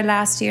Christmas show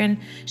last year, and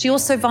she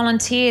also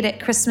volunteered at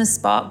Christmas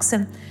Box.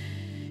 And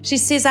She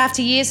says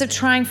after years of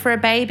trying for a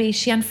baby,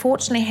 she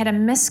unfortunately had a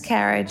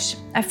miscarriage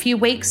a few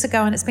weeks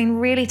ago, and it's been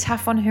really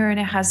tough on her and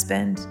her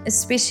husband,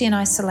 especially in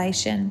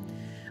isolation.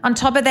 On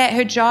top of that,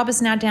 her job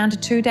is now down to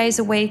 2 days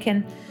a week,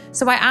 and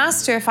so I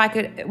asked her if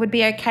it would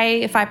be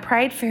okay if I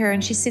prayed for her,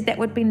 and she said that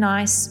would be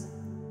nice.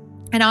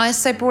 And I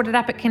also brought it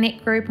up at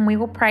Connect Group, and we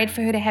all prayed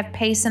for her to have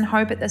peace and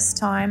hope at this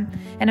time,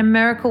 and a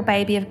miracle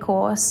baby, of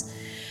course.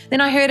 Then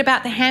I heard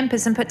about the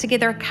hampers and put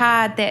together a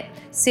card that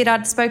said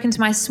I'd spoken to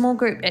my small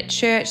group at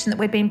church and that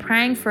we'd been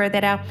praying for her,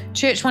 that our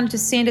church wanted to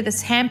send her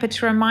this hamper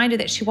to remind her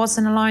that she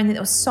wasn't alone, that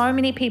there were so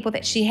many people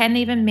that she hadn't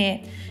even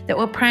met that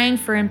were praying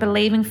for her and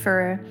believing for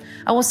her.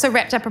 I also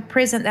wrapped up a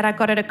present that I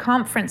got at a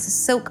conference, a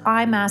silk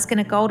eye mask in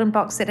a golden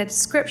box that had a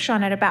scripture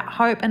on it about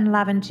hope and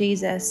love in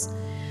Jesus.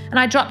 And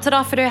I dropped it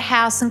off at her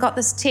house and got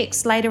this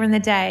text later in the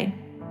day.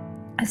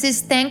 It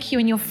says, "Thank you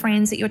and your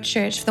friends at your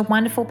church for the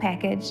wonderful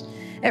package.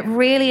 It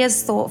really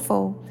is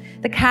thoughtful.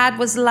 The card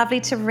was lovely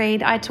to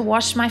read. I had to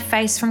wash my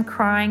face from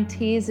crying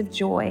tears of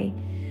joy.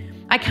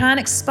 I can't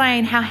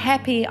explain how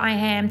happy I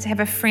am to have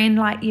a friend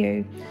like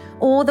you.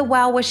 All the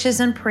well wishes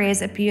and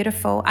prayers are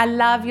beautiful. I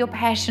love your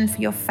passion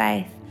for your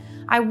faith.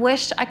 I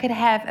wish I could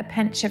have a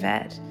pinch of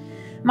it.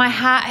 My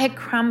heart had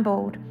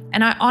crumbled,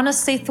 and I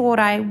honestly thought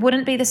I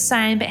wouldn't be the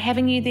same, but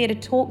having you there to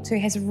talk to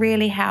has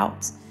really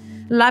helped.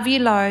 Love you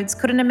loads.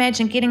 Couldn't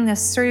imagine getting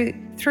this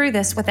through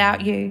this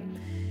without you."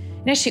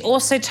 She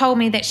also told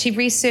me that she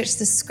researched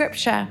the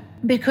scripture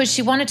because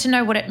she wanted to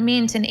know what it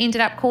meant and ended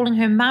up calling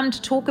her mum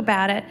to talk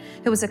about it,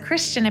 who was a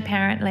Christian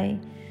apparently.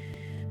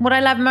 What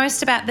I love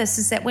most about this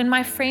is that when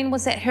my friend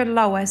was at her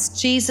lowest,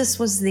 Jesus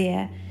was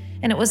there,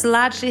 and it was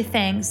largely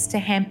thanks to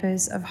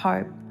Hampers of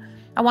Hope.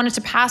 I wanted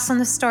to pass on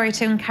the story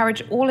to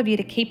encourage all of you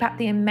to keep up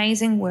the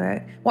amazing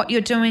work. What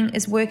you're doing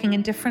is working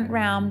in different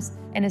realms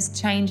and is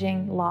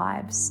changing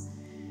lives.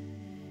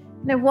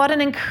 What an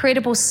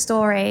incredible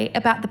story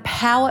about the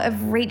power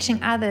of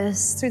reaching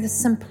others through the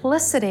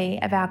simplicity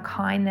of our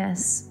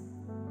kindness.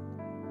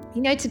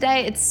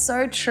 Today it's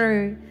so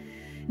true.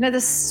 The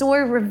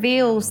story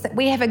reveals that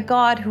we have a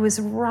God who is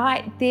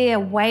right there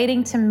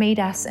waiting to meet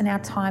us in our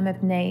time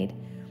of need.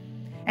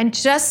 And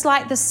just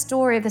like the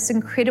story of this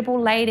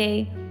incredible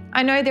lady,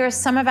 I know there are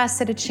some of us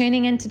that are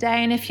tuning in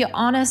today, and if you're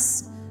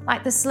honest,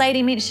 like this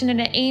lady mentioned in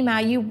her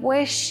email, you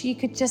wish you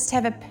could just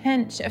have a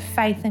pinch of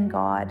faith in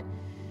God.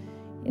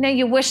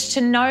 You wish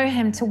to know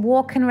Him, to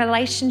walk in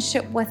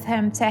relationship with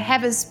Him, to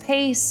have His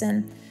peace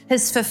and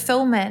His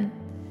fulfillment.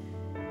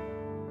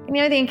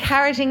 The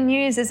encouraging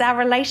news is our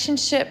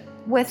relationship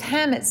with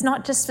Him, it's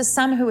not just for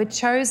some who are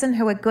chosen,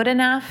 who are good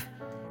enough.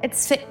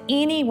 It's for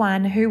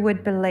anyone who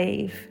would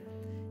believe.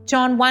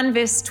 John 1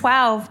 verse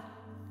 12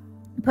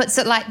 puts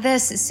it like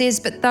this. It says,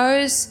 "But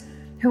those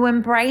who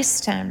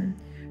embraced Him,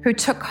 who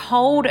took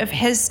hold of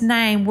His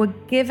name, were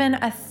given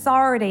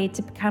authority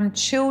to become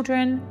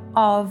children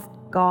of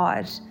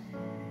God."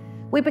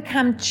 We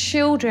become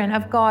children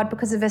of God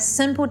because of a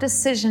simple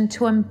decision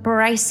to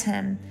embrace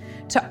Him,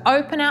 to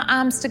open our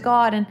arms to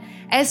God. And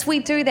as we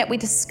do that, we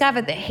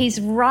discover that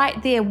He's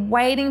right there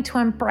waiting to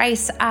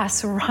embrace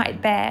us right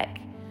back.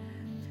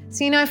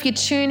 So, if you're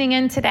tuning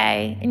in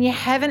today and you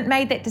haven't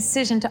made that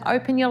decision to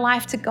open your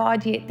life to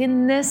God yet,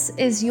 then this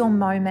is your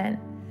moment.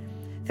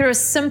 Through a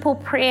simple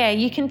prayer,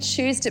 you can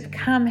choose to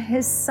become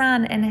His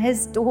son and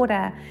His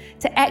daughter,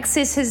 to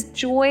access His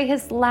joy,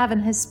 His love,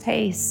 and His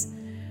peace.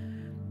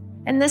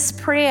 And this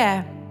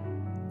prayer,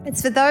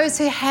 it's for those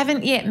who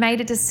haven't yet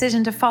made a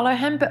decision to follow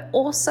Him, but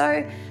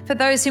also for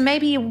those who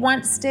maybe you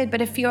once did,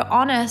 but if you're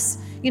honest,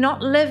 you're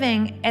not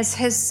living as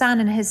His son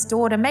and His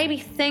daughter. Maybe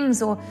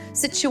things or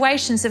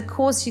situations have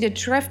caused you to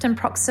drift in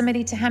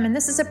proximity to Him. And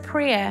this is a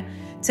prayer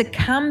to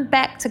come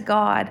back to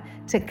God,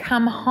 to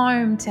come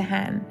home to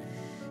Him.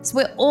 So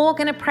we're all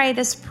going to pray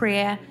this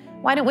prayer.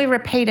 Why don't we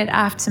repeat it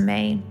after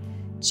me?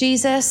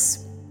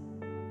 Jesus,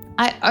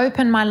 I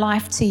open my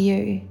life to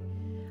you.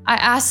 I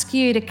ask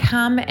you to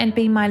come and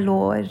be my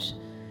Lord.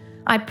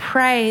 I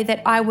pray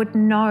that I would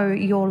know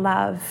your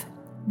love,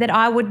 that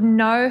I would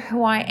know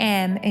who I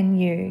am in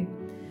you.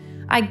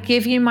 I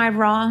give you my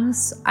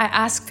wrongs. I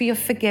ask for your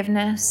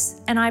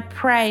forgiveness, and I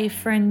pray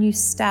for a new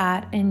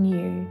start in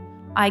you.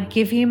 I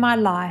give you my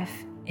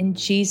life in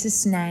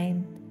Jesus'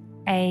 name.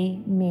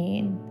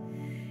 Amen.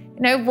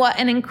 What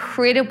an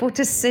incredible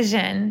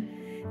decision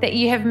that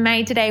you have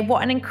made today.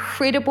 What an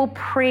incredible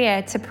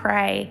prayer to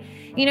pray.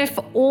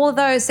 For all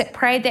those that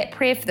prayed that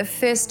prayer for the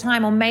first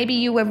time, or maybe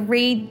you were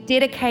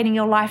rededicating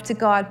your life to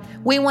God,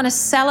 we want to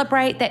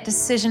celebrate that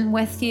decision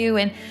with you.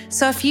 And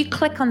so if you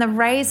click on the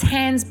raise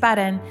hands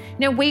button,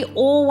 we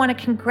all want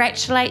to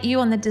congratulate you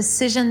on the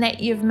decision that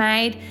you've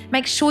made.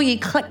 Make sure you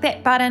click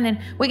that button, and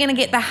we're going to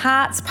get the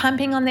hearts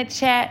pumping on the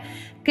chat.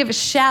 Give us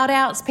shout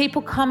outs,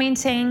 people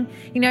commenting,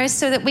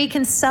 so that we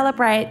can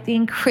celebrate the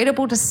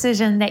incredible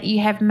decision that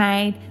you have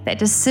made, that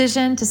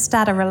decision to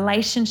start a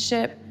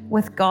relationship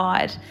with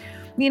God.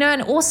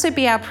 And also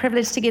be our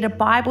privilege to get a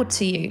Bible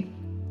to you.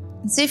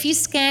 So if you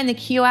scan the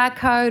QR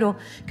code or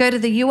go to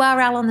the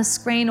URL on the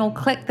screen or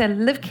click the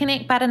Live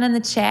Connect button in the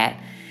chat,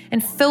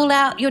 and fill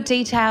out your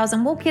details,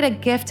 and we'll get a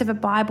gift of a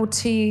Bible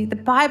to you. The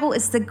Bible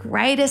is the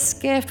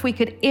greatest gift we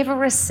could ever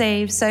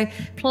receive. So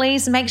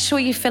please make sure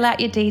you fill out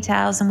your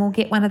details and we'll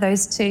get one of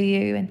those to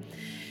you. And,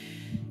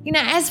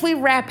 as we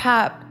wrap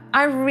up,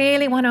 I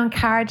really want to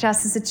encourage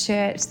us as a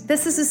church.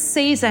 This is a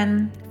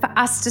season for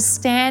us to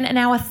stand in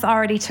our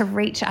authority to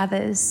reach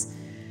others.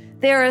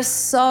 There are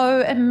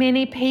so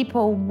many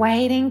people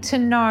waiting to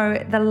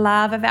know the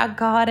love of our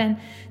God. And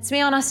to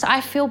be honest,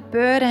 I feel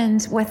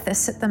burdened with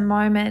this at the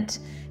moment,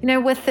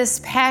 with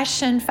this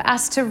passion for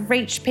us to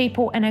reach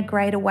people in a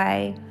greater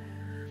way.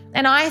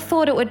 And I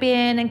thought it would be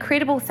an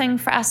incredible thing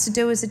for us to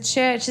do as a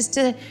church is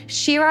to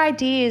share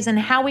ideas and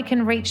how we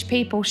can reach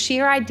people,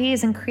 share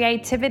ideas and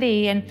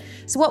creativity. And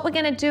so what we're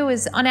going to do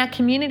is on our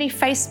community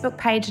Facebook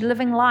page,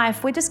 Living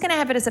Life, we're just going to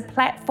have it as a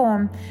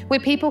platform where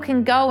people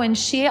can go and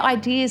share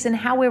ideas and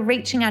how we're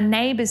reaching our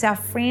neighbors, our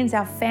friends,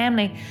 our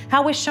family,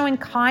 how we're showing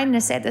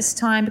kindness at this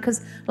time.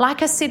 Because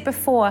like I said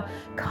before,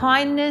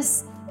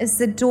 kindness is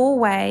the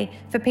doorway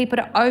for people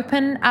to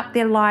open up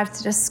their lives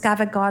to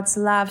discover God's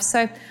love.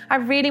 So I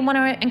really want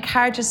to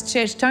encourage us,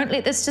 church, don't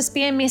let this just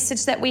be a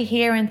message that we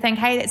hear and think,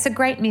 hey, that's a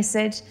great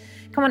message.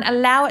 Come on,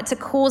 allow it to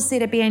cause there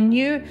to be a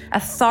new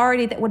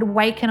authority that would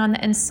awaken on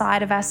the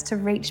inside of us to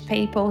reach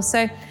people.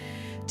 So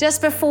just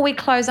before we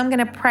close, I'm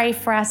going to pray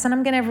for us, and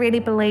I'm going to really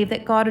believe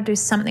that God will do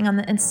something on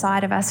the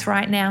inside of us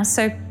right now.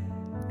 So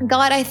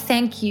God, I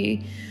thank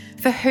you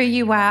for who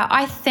you are.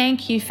 I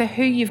thank you for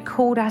who you've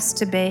called us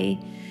to be.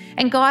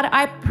 And God,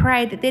 I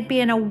pray that there'd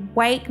be an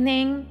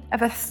awakening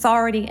of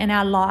authority in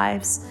our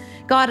lives.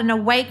 God, an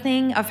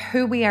awakening of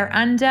who we are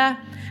under,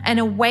 an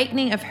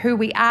awakening of who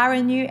we are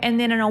in you, and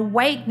then an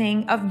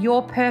awakening of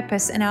your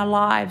purpose in our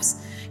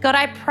lives. God,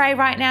 I pray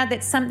right now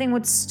that something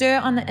would stir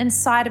on the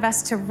inside of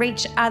us to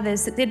reach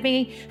others, that there'd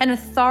be an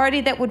authority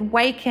that would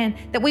awaken,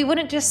 that we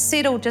wouldn't just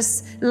settle,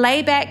 just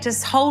lay back,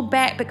 just hold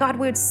back, but God,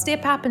 we would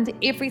step up into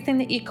everything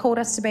that you called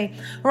us to be.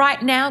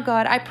 Right now,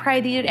 God, I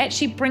pray that you'd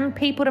actually bring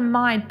people to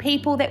mind,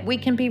 people that we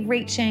can be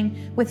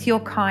reaching with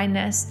your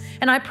kindness.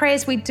 And I pray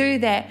as we do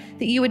that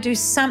you would do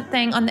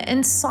something on the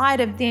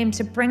inside of them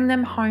to bring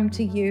them home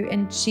to you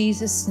in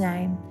Jesus'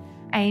 name.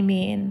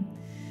 Amen.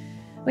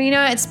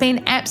 Well, it's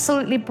been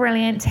absolutely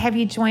brilliant to have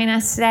you join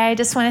us today. I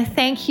just want to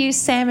thank you,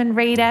 Sam and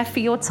Rita, for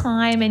your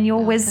time and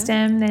your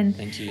wisdom and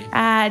Thank you.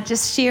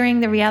 Just sharing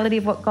the reality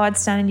of what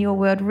God's done in your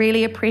world.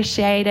 Really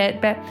appreciate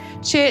it. But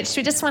church,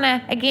 we just want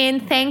to, again,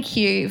 thank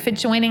you for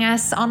joining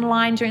us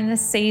online during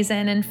this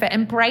season and for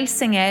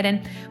embracing it.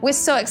 And we're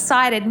so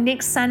excited.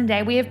 Next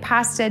Sunday, we have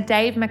Pastor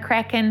Dave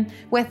McCracken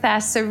with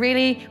us. So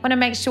really want to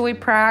make sure we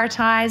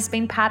prioritize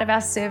being part of our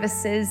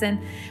services. And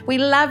we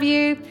love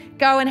you.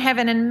 Go and have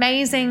an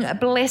amazing,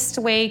 blessed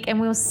week, and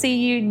we'll see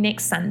you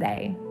next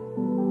Sunday.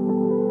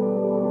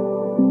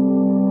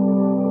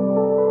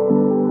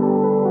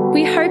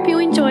 We hope you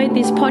enjoyed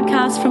this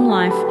podcast from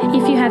Life.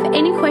 If you have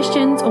any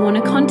questions or want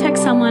to contact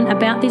someone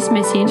about this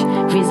message,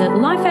 visit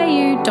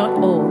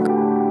lifeau.org.